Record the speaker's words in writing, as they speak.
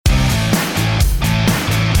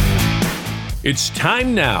It's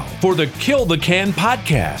time now for the Kill the Can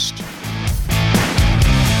podcast.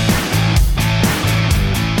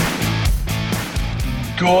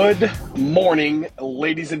 Good morning,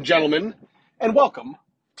 ladies and gentlemen, and welcome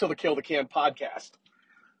to the Kill the Can podcast.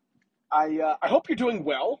 I hope you're doing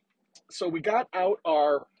well. So we got out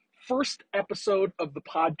our first episode of the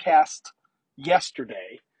podcast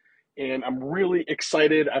yesterday, and I'm really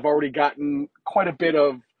excited. I've already gotten quite a bit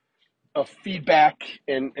of feedback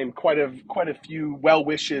and quite a few well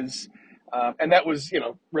wishes, and that was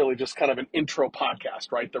really just kind of an intro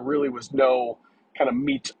podcast, right? There really was no kind of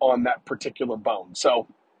meat on that particular bone. So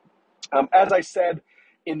as I said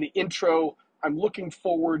in the intro, I'm looking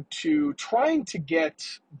forward to trying to get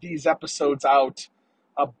these episodes out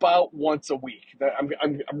about once a week.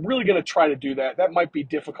 I'm really going to try to do that. That might be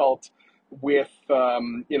difficult with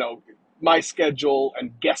my schedule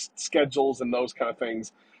and guest schedules and those kind of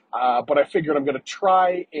things. But I figured I'm going to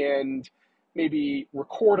try and maybe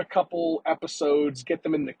record a couple episodes, get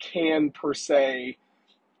them in the can per se,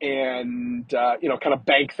 and kind of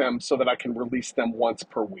bank them so that I can release them once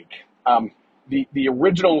per week. The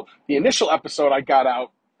initial episode I got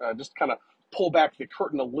out, just kind of pull back the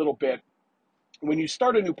curtain a little bit. When you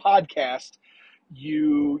start a new podcast,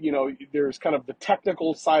 there's kind of the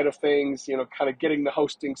technical side of things, kind of getting the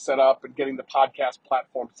hosting set up and getting the podcast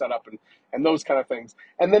platform set up and those kind of things.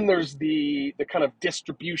 And then there's the kind of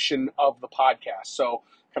distribution of the podcast. So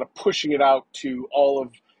kind of pushing it out to all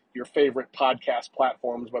of your favorite podcast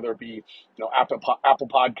platforms, whether it be, Apple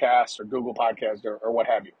Podcasts or Google Podcasts or what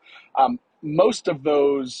have you. Most of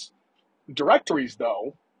those directories,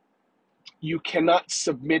 though, you cannot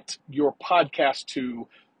submit your podcast to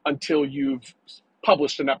until you've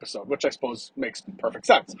published an episode, which I suppose makes perfect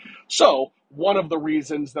sense. So one of the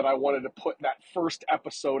reasons that I wanted to put that first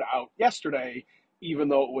episode out yesterday, even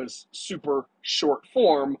though it was super short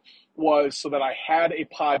form, was so that I had a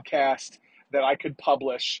podcast that I could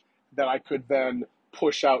publish that I could then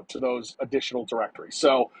push out to those additional directories.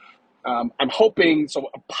 So I'm hoping, so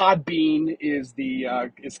Podbean is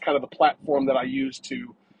is kind of the platform that I use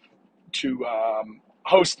to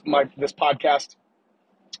host this podcast.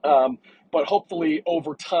 But hopefully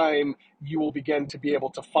over time, you will begin to be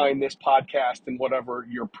able to find this podcast in whatever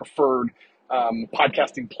your preferred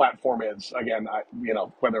podcasting platform is. Again,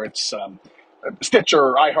 whether it's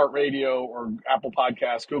Stitcher, iHeartRadio, or Apple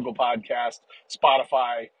Podcasts, Google Podcasts,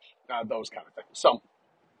 Spotify, those kind of things.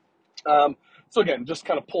 So again, just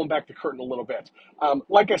kind of pulling back the curtain a little bit.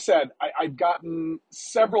 Like I said, I've gotten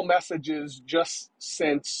several messages just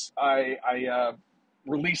since I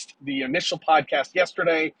released the initial podcast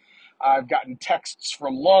yesterday. I've gotten texts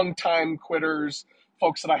from longtime quitters,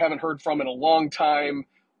 folks that I haven't heard from in a long time,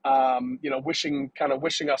 wishing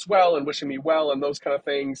us well and wishing me well and those kind of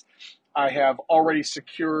things. I have already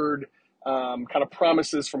secured kind of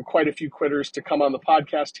promises from quite a few quitters to come on the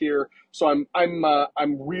podcast here. So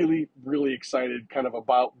I'm really, really excited kind of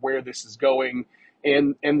about where this is going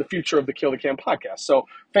and the future of the Kill the Can podcast. So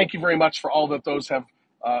thank you very much for all that those have,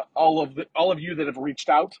 all of you that have reached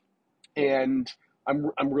out, and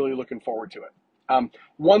I'm really looking forward to it.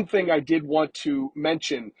 One thing I did want to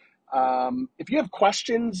mention, if you have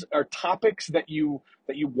questions or topics that you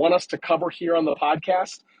want us to cover here on the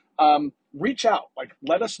podcast, reach out,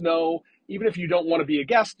 let us know. Even if you don't want to be a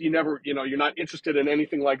guest, you're not interested in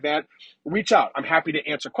anything like that, reach out. I'm happy to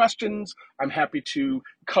answer questions. I'm happy to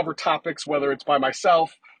cover topics, whether it's by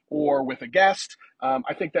myself or with a guest.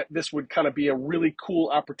 I think that this would kind of be a really cool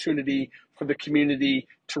opportunity for the community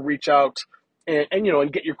to reach out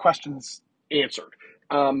and get your questions answered.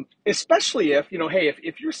 Especially if,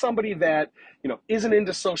 if you're somebody that, isn't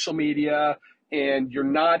into social media, and you're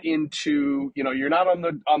not into, you're not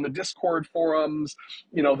on the Discord forums,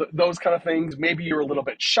 those kind of things. Maybe you're a little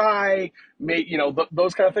bit shy,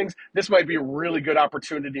 those kind of things. This might be a really good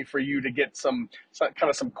opportunity for you to get some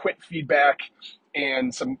quick feedback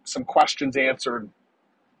and some questions answered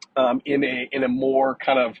in a more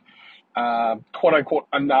kind of quote unquote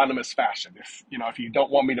anonymous fashion. If you don't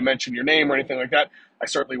want me to mention your name or anything like that, I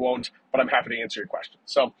certainly won't, but I'm happy to answer your questions.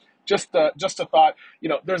 So just a thought,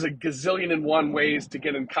 there's a gazillion and one ways to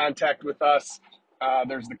get in contact with us.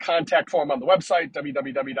 There's the contact form on the website,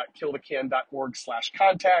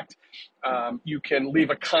 www.killthecan.org/contact. You can leave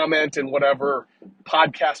a comment in whatever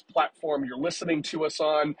podcast platform you're listening to us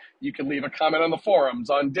on. You can leave a comment on the forums,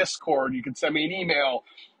 on Discord. You can send me an email,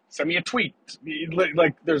 send me a tweet.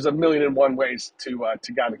 There's a million and one ways to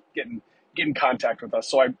kind of get in contact with us.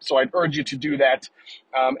 So I'd urge you to do that,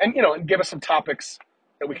 and give us some topics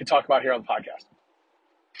that we could talk about here on the podcast.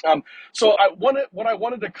 What I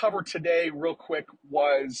wanted to cover today real quick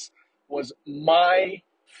was my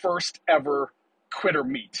first ever quitter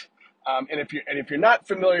meet. And if you're not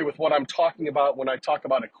familiar with what I'm talking about when I talk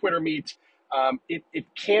about a quitter meet, it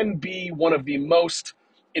can be one of the most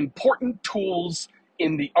important tools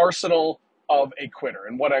in the arsenal of a quitter.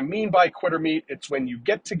 And what I mean by quitter meet, it's when you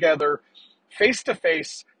get together face to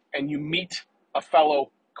face and you meet a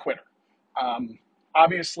fellow quitter.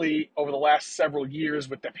 Obviously, over the last several years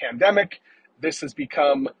with the pandemic, this has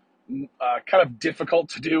become kind of difficult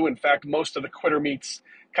to do. In fact, most of the quitter meets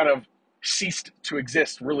kind of ceased to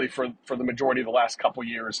exist really for the majority of the last couple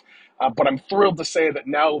years. But I'm thrilled to say that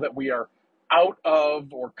now that we are out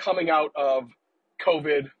of or coming out of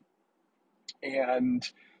COVID and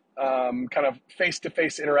kind of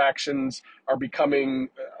face-to-face interactions are becoming,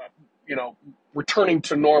 returning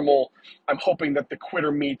to normal, I'm hoping that the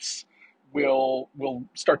quitter meets will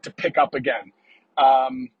start to pick up again.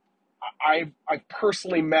 I've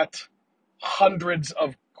personally met hundreds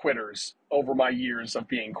of quitters over my years of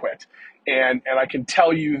being quit. And I can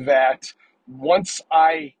tell you that once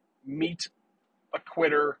I meet a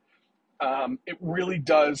quitter, it really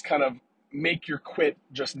does kind of make your quit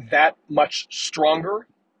just that much stronger.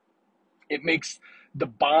 It makes the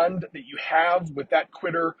bond that you have with that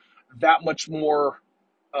quitter that much more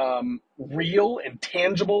real and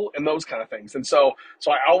tangible and those kind of things. And so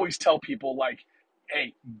I always tell people, like,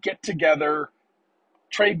 hey, get together,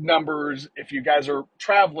 trade numbers. If you guys are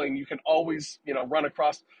traveling, you can always, run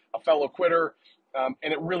across a fellow quitter. And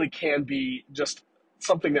it really can be just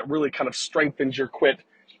something that really kind of strengthens your quit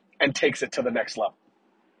and takes it to the next level.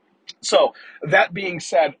 So that being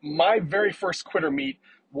said, my very first quitter meet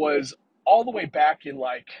was all the way back in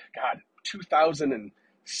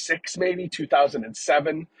 2006, maybe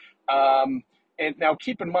 2007. And now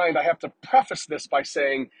keep in mind, I have to preface this by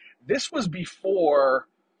saying this was before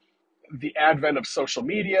the advent of social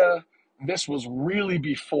media. This was really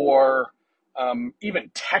before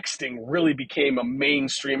even texting really became a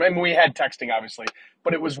mainstream. I mean, we had texting, obviously,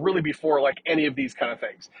 but it was really before any of these kind of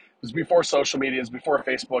things. It was before social media, it was before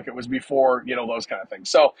Facebook, it was before, those kind of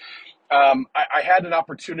things. So I had an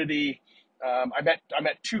opportunity. I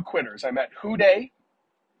met two quitters. I met Whodey,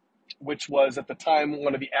 which was at the time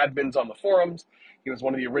one of the admins on the forums. He was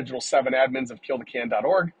one of the original 7 admins of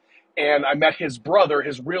killthecan.org. And I met his brother,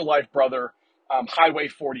 his real life brother,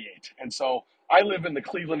 Highway48. And so I live in the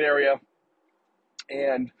Cleveland area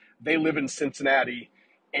and they live in Cincinnati,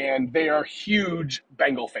 and they are huge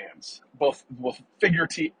Bengal fans, both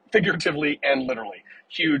figuratively and literally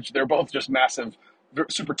huge. They're both just massive,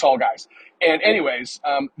 super tall guys. And anyways,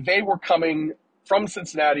 they were coming from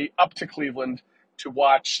Cincinnati up to Cleveland to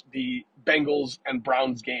watch the Bengals and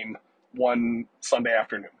Browns game one Sunday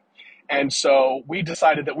afternoon. And so we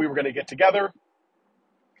decided that we were going to get together.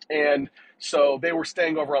 And so they were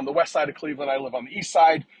staying over on the west side of Cleveland. I live on the east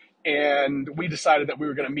side. And we decided that we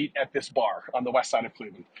were going to meet at this bar on the west side of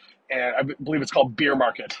Cleveland. And I believe it's called Beer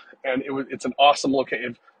Market. And it's an awesome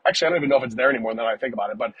location. Actually, I don't even know if it's there anymore now that I think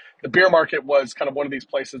about it. But the Beer Market was kind of one of these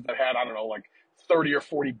places that had, 30 or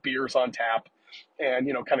 40 beers on tap and,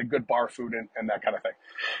 kind of good bar food and that kind of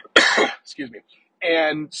thing. Excuse me.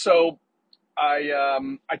 And so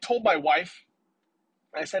I told my wife,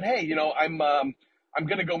 I said, hey, I'm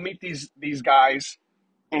going to go meet these guys,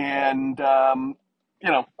 and I'll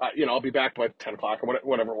be back by 10 o'clock or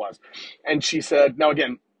whatever it was. And she said, now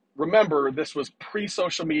again, remember, this was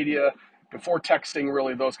pre-social media, before texting,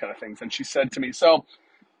 really, those kind of things. And she said to me, so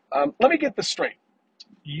let me get this straight.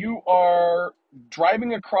 You are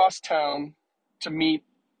driving across town to meet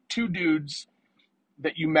 2 dudes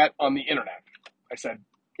that you met on the internet. I said,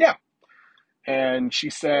 yeah. And she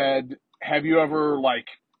said, have you ever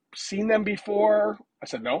seen them before? I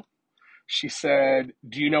said, no. She said,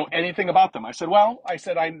 do you know anything about them? I said,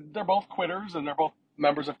 they're both quitters and they're both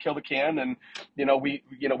members of Kill the Can. And,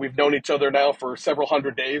 we've known each other now for several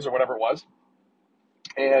hundred days or whatever it was.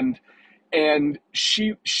 And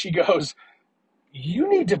she goes, you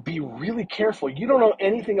need to be really careful. You don't know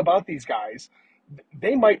anything about these guys.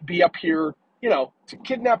 They might be up here, to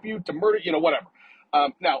kidnap you, to murder, whatever.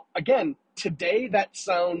 Now, again, today that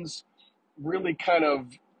sounds really kind of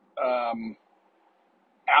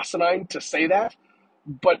asinine to say that,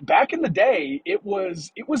 but back in the day, it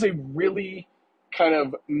was a really kind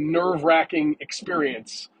of nerve-wracking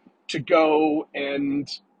experience to go and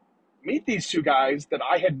meet these 2 guys that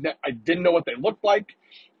I didn't know what they looked like.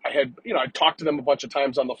 I talked to them a bunch of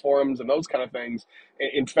times on the forums and those kind of things.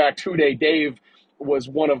 In fact, Whodey Dave was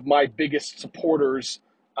one of my biggest supporters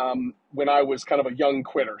when I was kind of a young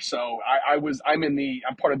quitter. So I'm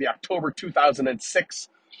part of the October 2006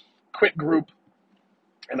 quit group.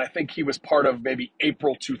 And I think he was part of maybe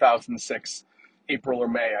April 2006 April or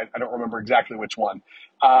May. I don't remember exactly which one.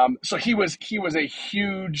 So he was a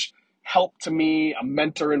huge help to me, a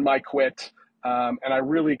mentor in my quit. And I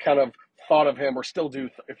really kind of thought of him, or still do,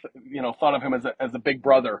 thought of him as a big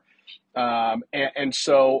brother. And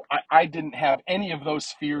so I didn't have any of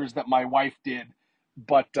those fears that my wife did,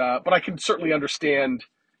 but I can certainly understand,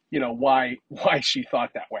 why she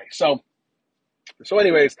thought that way. So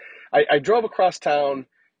anyways, I drove across town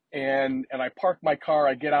and I parked my car.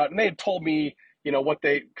 I get out, and they had told me, what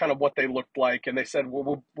they looked like. And they said,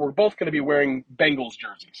 well, we're both going to be wearing Bengals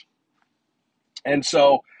jerseys. And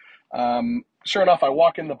so, sure enough, I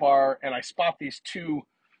walk in the bar and I spot these two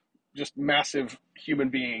just massive human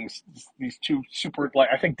beings, these two super,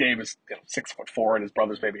 I think Dave is 6'4" and his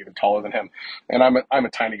brother's maybe even taller than him. And I'm a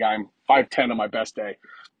tiny guy. I'm 5'10" on my best day.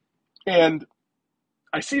 And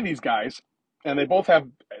I see these guys, and they both have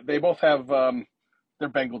their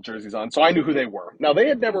Bengal jerseys on. So I knew who they were. Now, they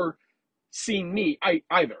had never seen me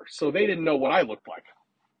either, so they didn't know what I looked like.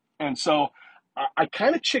 And so I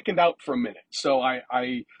kind of chickened out for a minute. So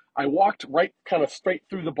I walked right kind of straight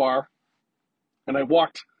through the bar, and I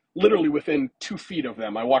walked literally within 2 feet of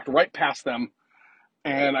them. I walked right past them,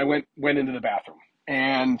 and I went into the bathroom.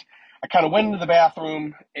 And I kind of went into the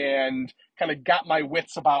bathroom and kind of got my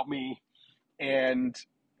wits about me, and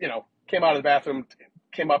came out of the bathroom,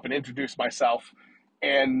 came up and introduced myself,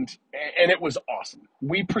 and it was awesome.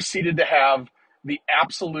 We proceeded to have the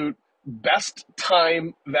absolute best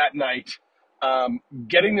time that night,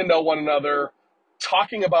 getting to know one another,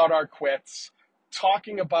 talking about our quits,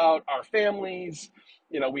 talking about our families.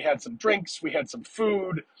 We had some drinks, we had some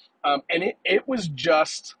food, and it was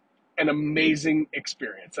just an amazing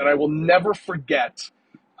experience. And I will never forget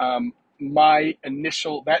my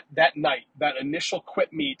initial, that night, that initial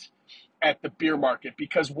quit meet at the beer market,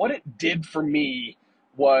 because what it did for me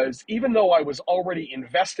was, even though I was already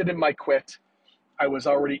invested in my quit, I was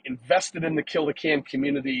already invested in the Kill the Can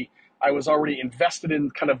community, I was already invested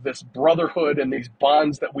in kind of this brotherhood and these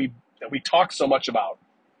bonds that we talk so much about,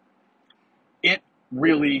 it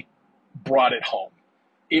really brought it home.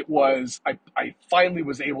 It was, I finally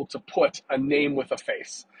was able to put a name with a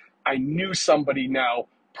face. I knew somebody now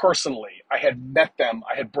personally. I had met them.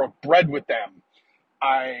 I had broke bread with them.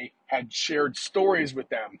 I had shared stories with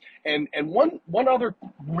them. And one other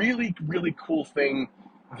really, really cool thing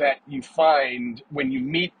that you find when you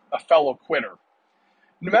meet a fellow quitter,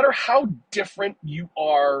 no matter how different you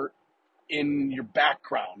are in your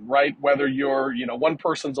background, right? Whether you're, one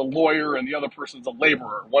person's a lawyer and the other person's a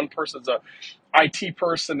laborer, one person's a IT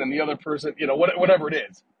person and the other person, whatever it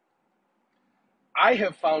is. I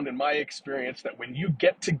have found in my experience that when you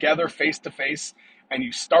get together face to face and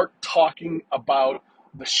you start talking about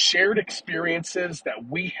the shared experiences that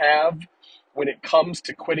we have when it comes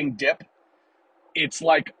to quitting dip, it's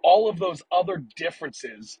like all of those other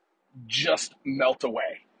differences just melt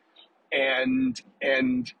away. And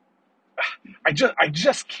I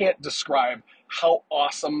just can't describe how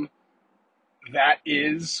awesome that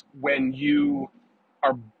is when you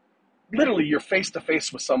are literally, you're face to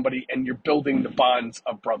face with somebody and you're building the bonds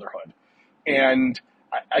of brotherhood. And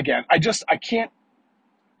I can't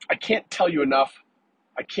tell you enough.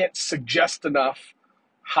 I can't suggest enough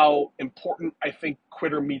how important I think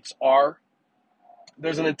quitter meets are.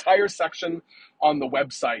 There's an entire section on the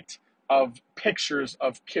website of pictures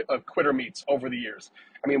of quitter meets over the years.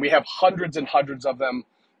 I mean, we have hundreds and hundreds of them.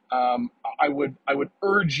 I would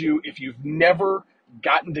urge you, if you've never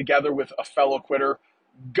gotten together with a fellow quitter,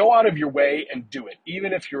 go out of your way and do it.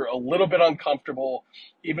 Even if you're a little bit uncomfortable,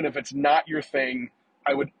 even if it's not your thing,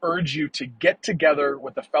 I would urge you to get together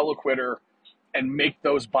with a fellow quitter and make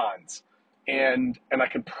those bonds. And I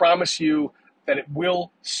can promise you that it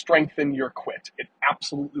will strengthen your quit. It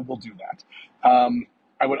absolutely will do that.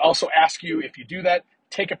 I would also ask you, if you do that,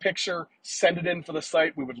 take a picture, send it in for the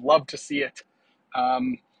site. We would love to see it.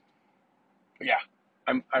 I've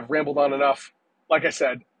rambled on enough. Like I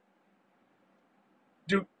said,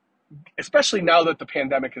 especially now that the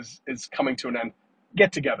pandemic is coming to an end,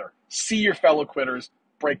 get together, see your fellow quitters,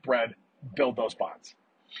 break bread, build those bonds.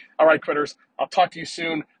 All right, quitters, I'll talk to you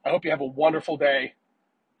soon. I hope you have a wonderful day.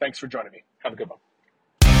 Thanks for joining me. Have a good one.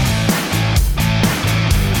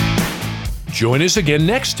 Join us again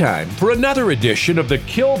next time for another edition of the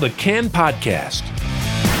Kill the Can podcast.